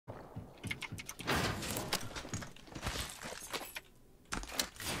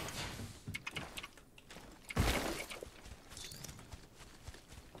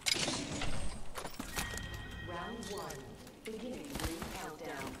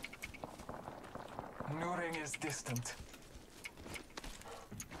is distant.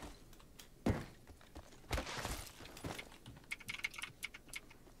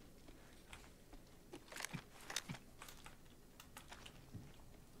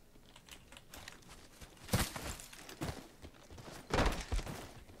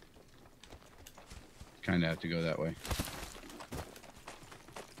 Kinda have to go that way.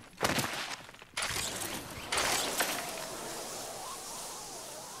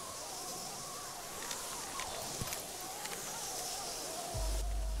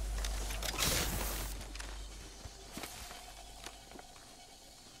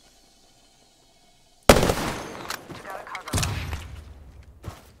 Got a cargo box.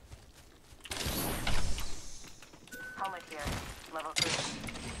 Helmet here. Level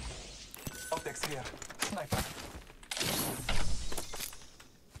 3. Optics here. Sniper.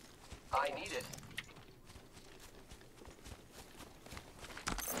 I need it.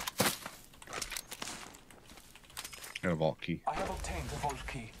 Got a vault key. I have obtained a vault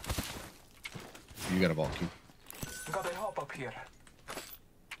key. You got a vault key. Got a hop up here.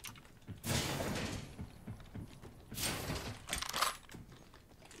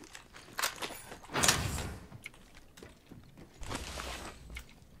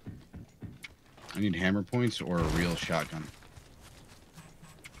 I need hammer points or a real shotgun.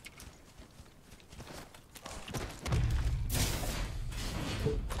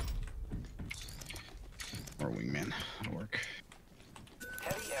 Or a wingman. That'll work.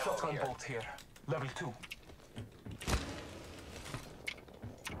 Heavy ammo Shotgun here. bolt here. Level 2.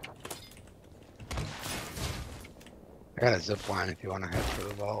 I got a zip line if you want to head for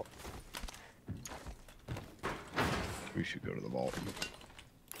the vault. We should go to the vault.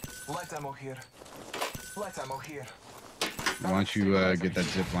 Light ammo here. Light ammo here. Why don't you get that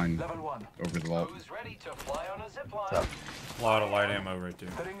zip line Level 1. over the vault? Who's ready to fly on a zip line? Yep. A lot of light ammo right there.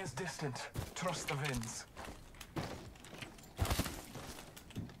 The ring is distant. Trust the winds.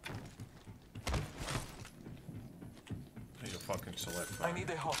 Need a fucking select I fire. need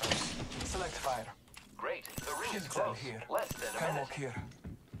a hopper. Select fire. Great. The ring is Shield cell close. here. Less than a minute. Camlock here.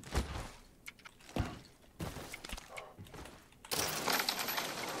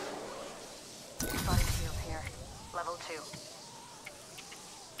 Body shield here. Level 2.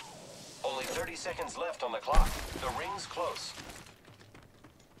 Only 30 seconds left on the clock. The ring's close.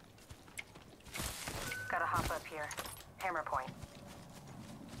 Got a hop up here. Hammer point.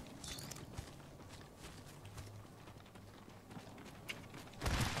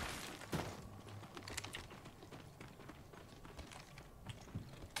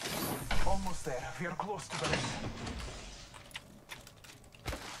 Almost there. We are close to the ring.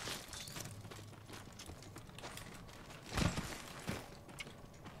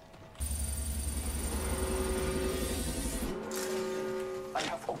 I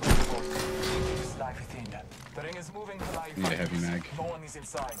have opened the vault. It is live within. The ring is moving to live. Need a heavy fighters. mag. No one is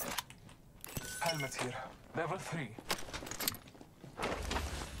inside. Helmet here. Level 3.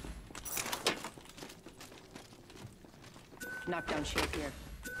 Knockdown shield here.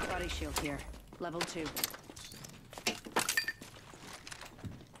 Body shield here. Level 2.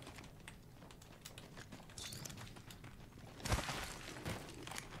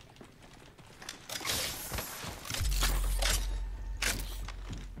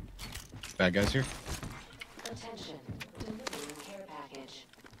 Bad guys here? Attention. Delivering care package.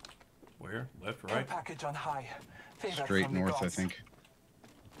 Where? Left or Care right? package on high. Favored Straight from the north, I gods. think.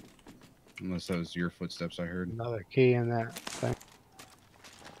 Unless that was your footsteps I heard. Another key in that thing.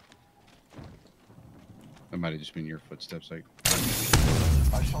 That might have just been your footsteps. Like,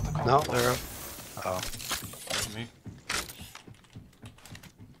 I shot the No, combo. they're. Oh, That's me.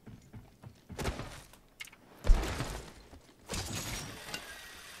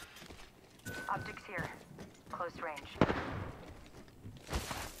 Optics here. Close range.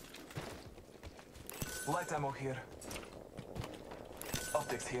 Light ammo here.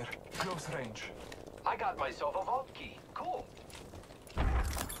 Optics here. Close range. I got myself a vault key. Cool.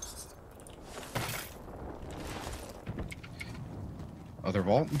 other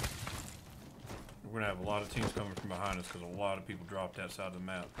vault? We're gonna have a lot of teams coming from behind us because a lot of people dropped that side of the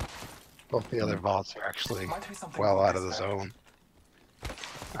map. both the other vaults are actually Might be something well about out of the this zone.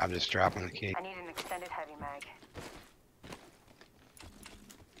 I'm just dropping the key. I need an extended heavy mag.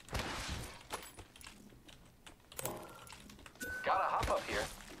 Got a hop up here.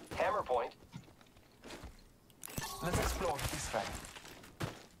 Hammer point. Let's explore this way.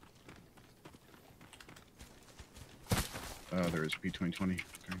 Oh, there is P2020.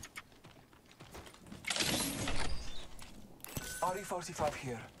 Okay. RE45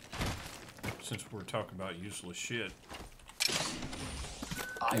 here. Since we're talking about useless shit,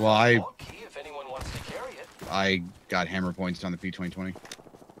 I've Well, got a I- vault key if anyone wants to carry it. I got hammer points on the P2020.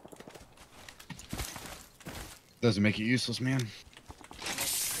 Doesn't make it useless, man.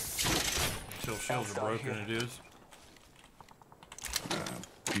 Until shields are broken, it is.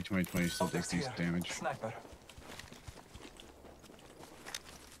 P2020 still takes decent damage. Sniper.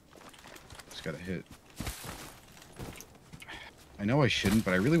 Just gotta hit. I know I shouldn't,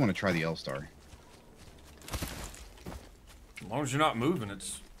 but I really want to try the L-Star. As long as you're not moving,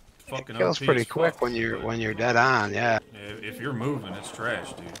 it's fucking Kills OP pretty as quick fuck. when you're dead on. Yeah. If you're moving, it's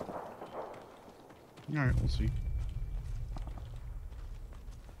trash, dude. Alright, we'll see.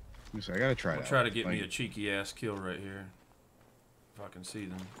 I gotta try it I'll out. try to get Like, me a cheeky ass kill right here. If I can see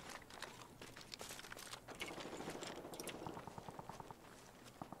them.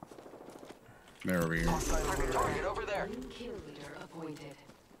 They're over here. Target over there. New kill leader appointed.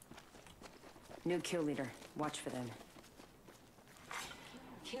 New kill leader. Watch for them.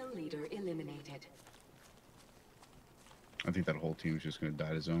 Kill leader eliminated. I think that whole team is just gonna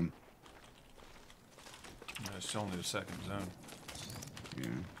die to zone. It's only the second zone. Yeah.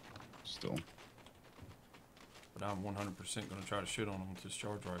 Still. But I'm 100% going to try to shit on them with this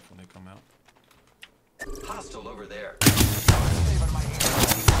charge rifle when they come out. Hostile over there.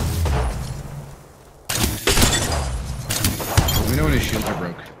 We know when his shields are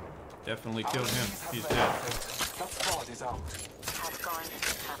broke. Definitely killed him. He's dead. That squad is out. Half gone,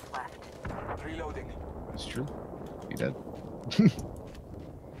 half left. Reloading. That's true. He dead.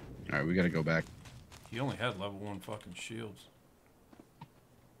 Alright, we gotta go back. He only had level 1 fucking shields.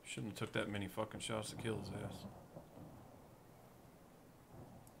 Shouldn't have took that many fucking shots to kill his ass.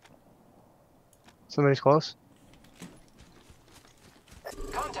 Somebody's close.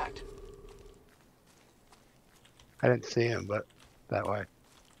 Contact. I didn't see him, but that way.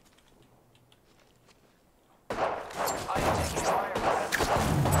 I am taking fire.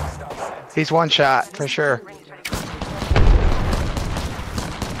 Stop sent. He's one shot for sure. Rings ready for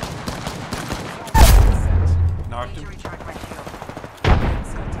Knocked to him. recharge my shield.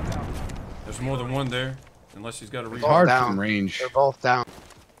 Sent down. There's more than one there. Unless he's got a It's reason. hard down. from range. They're both down.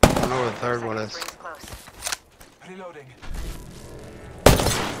 I don't know where the third one is. Rings close. Reloading.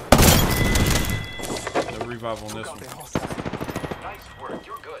 No revive on this Got one. a hostile. Nice work.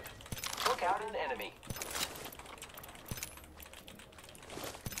 You're good. Took out an enemy.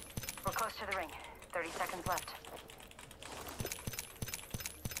 We're close to the ring. 30 seconds left.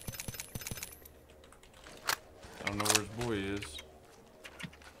 I don't know where his boy is.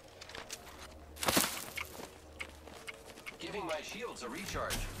 Giving my shields a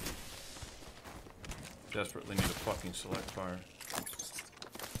recharge. Desperately need a fucking select fire.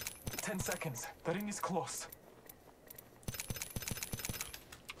 10 seconds. The ring is close.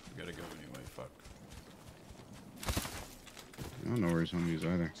 We gotta go anyway, fuck. I don't know where his homie is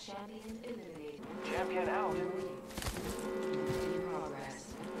either. Champion eliminated. Champion out. In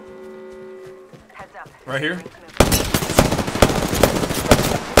progress. Heads up. Right here? Rings moving.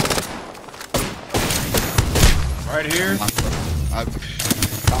 Right here.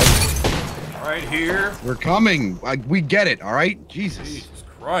 Right here. We're coming. We get it, alright? Jesus. Jesus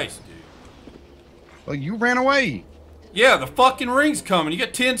Christ, dude. Well, you ran away. Yeah, the fucking ring's coming. You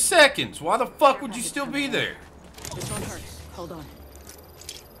got 10 seconds. Why the fuck would you still be there? This one hurt. Hold on.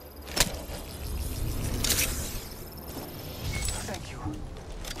 Thank you.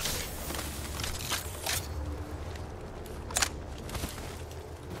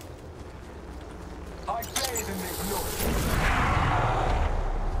 I bathe in their glory.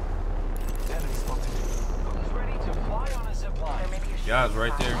 Enemy spotted. Who's ready to fly on a zip line? There may be a Guys,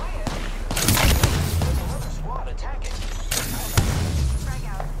 right there. Another squad attacking. Frag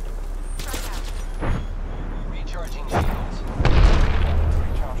out. Frag out. Recharging shields.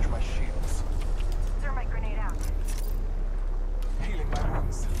 Recharged my shields. Thermite grenade out. Healing my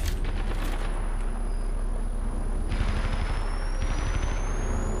wounds.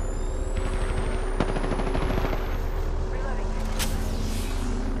 Reloading.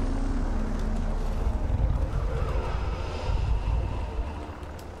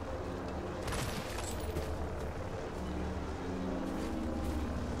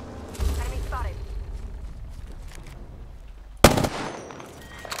 Enemy spotted.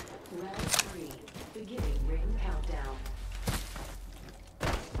 Round 3. Beginning ring countdown.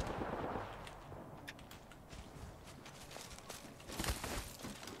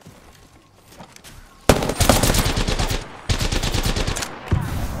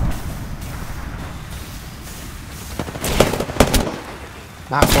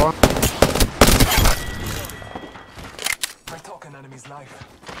 Not for him. I took an enemy's life.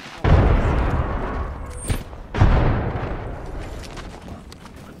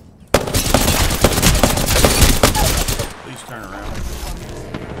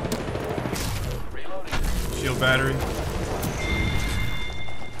 battery. 1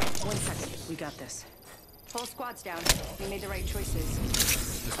 second. We got this. Whole squad's down. We made the right choices.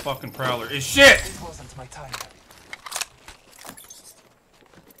 This fucking prowler is shit! It wasn't my time.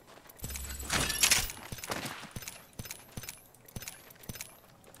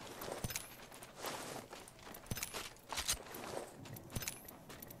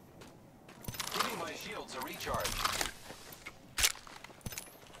 Giving my shields a recharge.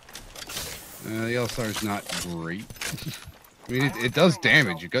 The L-Star's not great. I mean, it does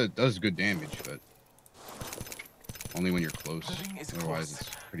damage. It does good damage, but only when you're close. The ring is Otherwise, close. it's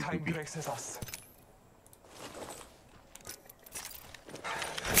pretty Time poopy. graces us.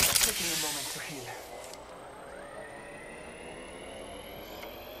 Taking a moment to heal.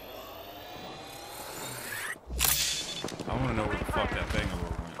 I want to know where the fuck that Bangalore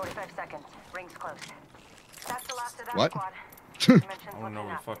went. 45 seconds. Ring's close. That's the last of that What? squad. Dimensions I want to know looking where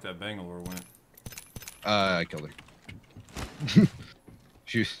the up. fuck that Bangalore went. I killed her.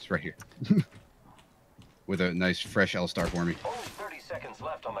 She was right here. With a nice fresh L-Star for me. Only 30 seconds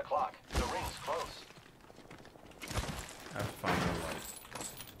left on the clock. The ring's close. I have to find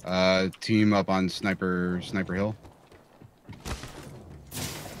no light. Team up on Sniper Hill.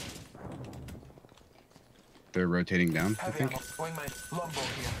 They're rotating down, I Heavy think. ammo. Going my longbow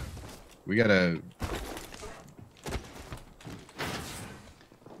here. We gotta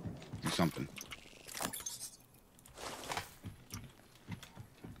do something.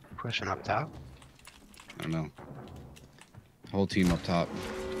 Pushing up top. I don't know. Whole team up top.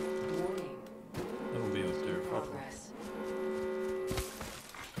 Warning. It'll be up there. Fuck. Progress.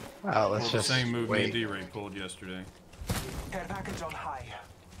 Well, let's Well, the just same move me and wait. D-Ray pulled yesterday. Care package on high.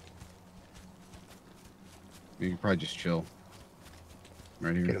 You can probably just chill.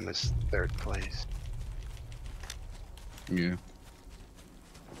 Right Get here. him his third place. Yeah.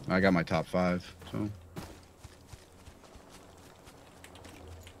 I got my top 5, so.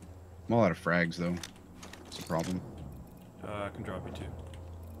 I'm all out of frags though. It's a problem. I can drop you 2.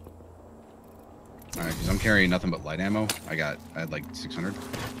 Alright, because I'm carrying nothing but light ammo. I had like 600.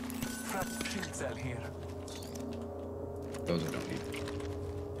 Front shield cell here. Those I don't need.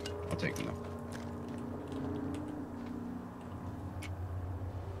 I'll take them though.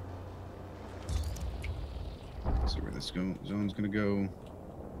 See where this zone's gonna go.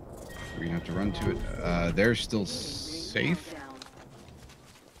 We're gonna have to run to it. They're still safe. Down.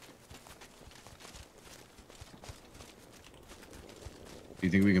 Do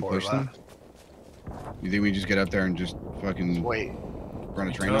you think we can 4 push them? left. You think we just get up there and just fucking Wait. run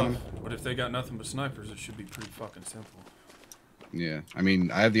a Be train on tough, them? but if they got nothing but snipers, it should be pretty fucking simple. Yeah. I mean,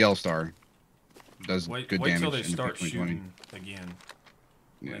 I have the L-Star. Does Wait good till damage they in the start 2020. shooting again.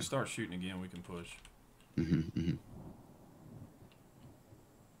 When Yeah. they start shooting again, we can push. Mm-hmm.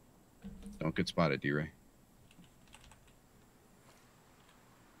 Don't get spotted, D-Ray.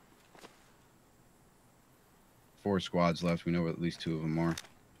 Four squads left. We know where at least 2 of them are.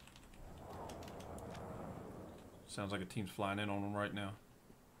 Sounds like a team's flying in on them right now.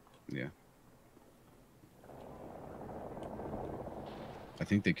 Yeah. I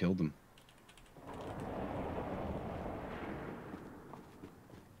think they killed them.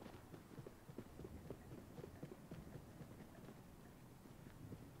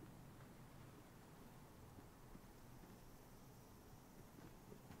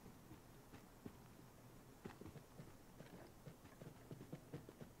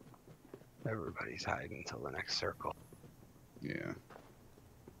 Everybody's hiding until the next circle. Yeah.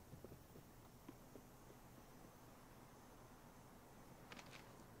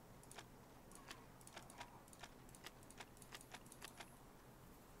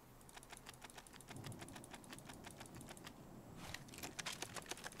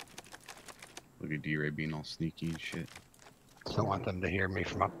 Look at D-Ray being all sneaky and shit. Don't want them to hear me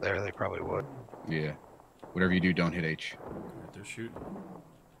from up there. They probably would. Yeah. Whatever you do, don't hit H. Right, they're shooting.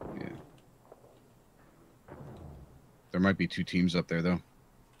 Yeah. There might be 2 teams up there, though.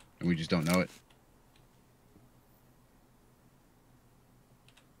 And we just don't know it.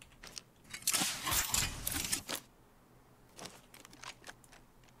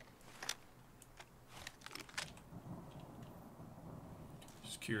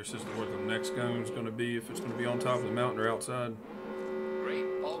 Just curious as to where the next gun's going to be, if it's going to be on top of the mountain or outside. Great,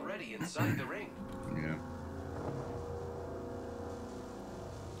 already inside the ring. Yeah.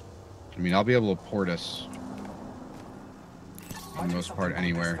 I mean, I'll be able to port us for the most part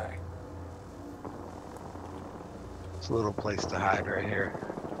anywhere. It's a little place to hide right here.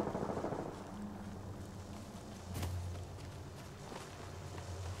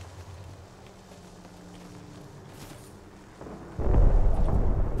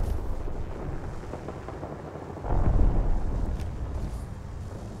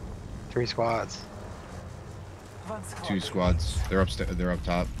 3 squads. One squad 2 squads. They're upstairs. They're up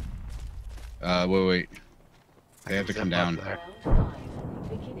top. Wait. They have to come Zip up down. there. Round 5.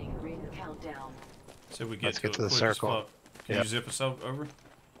 Beginning ring countdown. So we Let's get get to to it the quick as circle. fuck. Can Yep. you zip us over?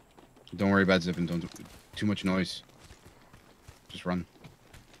 Don't worry about zipping. Don't. Too much noise. Just run.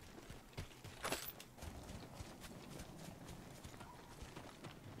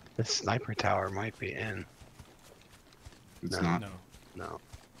 This sniper tower might be in. It's No. not. No. No.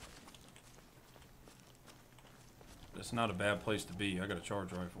 That's not a bad place to be. I got a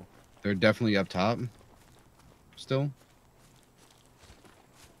charge rifle. They're definitely up top. Still.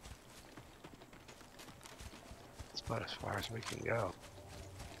 It's about as far as we can go.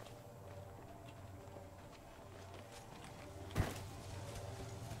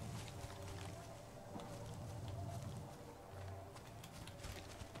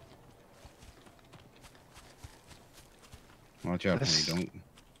 Watch out, This- honey. Don't.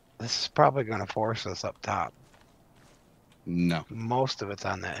 This is probably going to force us up top. No. Most of it's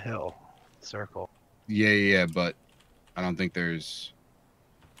on that hill. Circle. Yeah, but I don't think there's.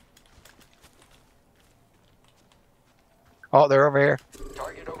 Oh, they're over here.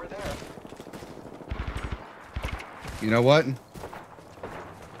 Target over there. You know what?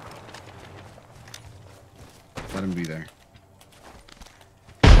 Let him be there.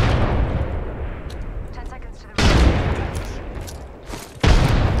 10 seconds to the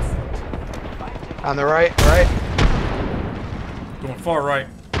On the right. Going far right.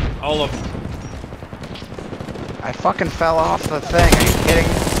 All of them. I fucking fell off the thing. Are you kidding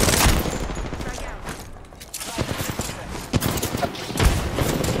me? frag out.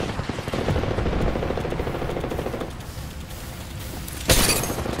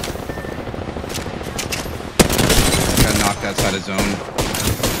 Got knocked outside of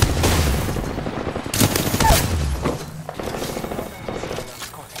zone.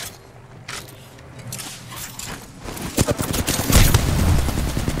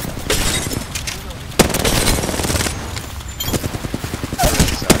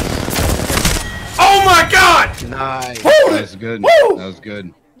 Oh my god! Nice. That was good. That was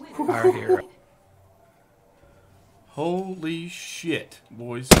good. Our hero. Holy shit,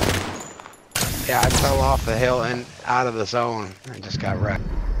 boys. Yeah, I fell off the hill and out of the zone and just got wrecked.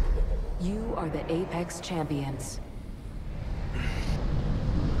 You are the Apex champions.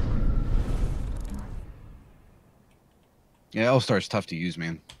 Yeah, L-Star's tough to use,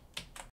 man.